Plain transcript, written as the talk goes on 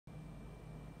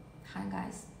Hi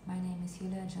guys, my name is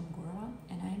Yuliia Dzhamhurova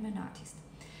and I'm an artist.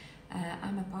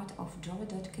 I'm a part of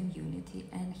Rebirth community,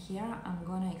 and here I'm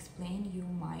gonna explain you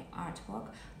my artwork,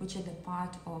 which is a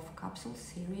part of capsule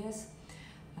series,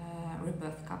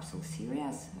 Rebirth capsule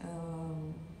series,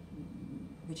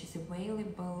 which is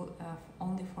available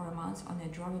only for a month on the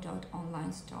Rebirth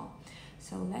online store.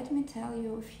 So let me tell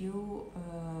you a few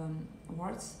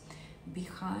words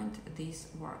behind this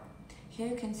work. Here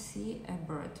you can see a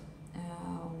bird,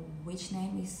 which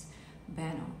name is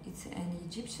Bennu. It's an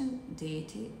Egyptian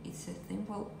deity. It's a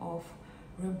symbol of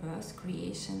rebirth,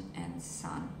 creation, and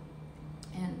sun.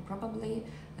 And probably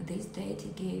this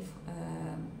deity gave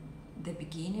the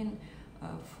beginning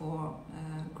for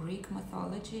Greek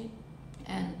mythology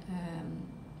and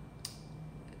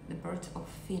the bird of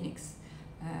Phoenix.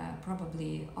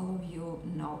 Probably all of you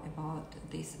know about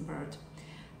this bird.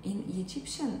 In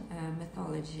Egyptian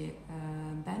mythology,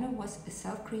 Bennu was a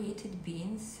self-created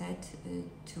being said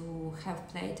to have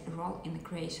played a role in the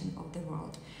creation of the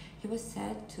world. He was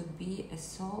said to be a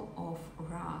soul of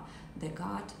Ra, the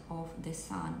god of the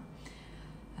sun.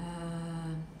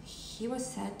 He was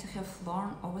said to have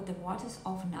flown over the waters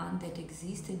of none that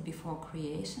existed before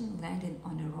creation, landed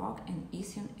on a rock and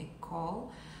issued a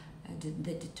call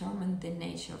that determined the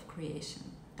nature of creation.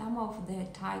 Some of the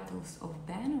titles of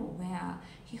Bennu were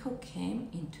He Who Came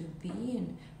into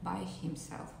Being by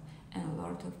Himself and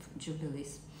Lord of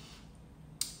Jubilees.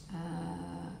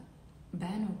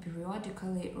 Bennu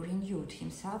periodically renewed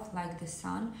himself like the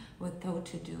sun was thought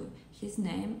to do. His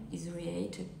name is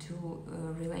related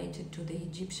to the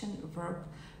Egyptian verb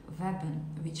weben,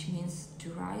 which means to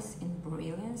rise in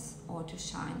brilliance or to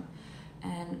shine.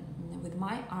 And with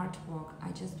my artwork,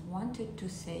 I just wanted to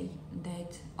say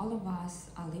that all of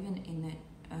us are living in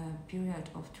a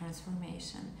period of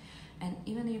transformation. And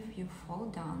even if you fall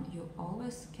down, you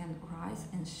always can rise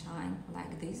and shine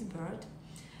like this bird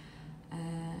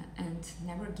and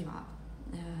never give up.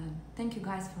 Thank you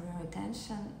guys for your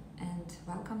attention and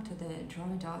welcome to the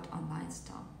Rebirth online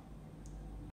store.